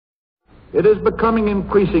It is becoming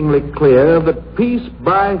increasingly clear that peace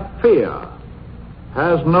by fear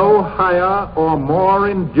has no higher or more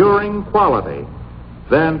enduring quality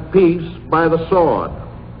than peace by the sword.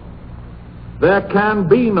 There can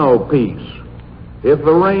be no peace if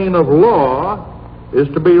the reign of law is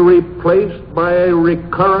to be replaced by a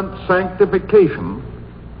recurrent sanctification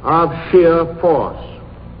of sheer force.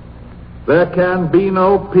 There can be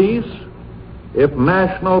no peace if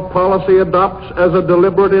national policy adopts as a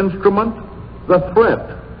deliberate instrument the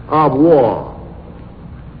threat of war.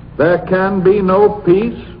 There can be no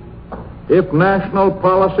peace if national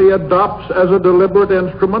policy adopts as a deliberate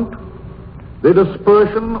instrument the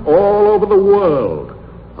dispersion all over the world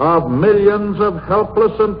of millions of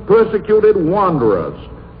helpless and persecuted wanderers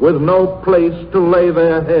with no place to lay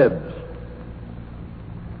their heads.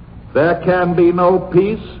 There can be no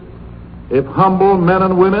peace if humble men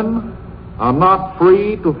and women are not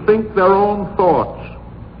free to think their own thoughts,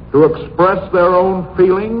 to express their own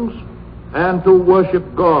feelings, and to worship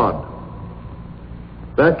God.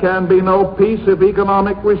 There can be no peace if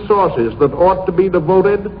economic resources that ought to be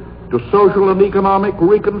devoted to social and economic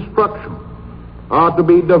reconstruction are to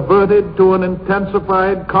be diverted to an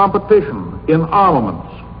intensified competition in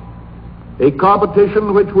armaments, a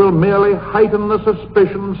competition which will merely heighten the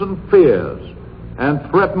suspicions and fears and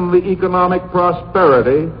threaten the economic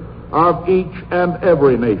prosperity of each and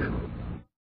every nation.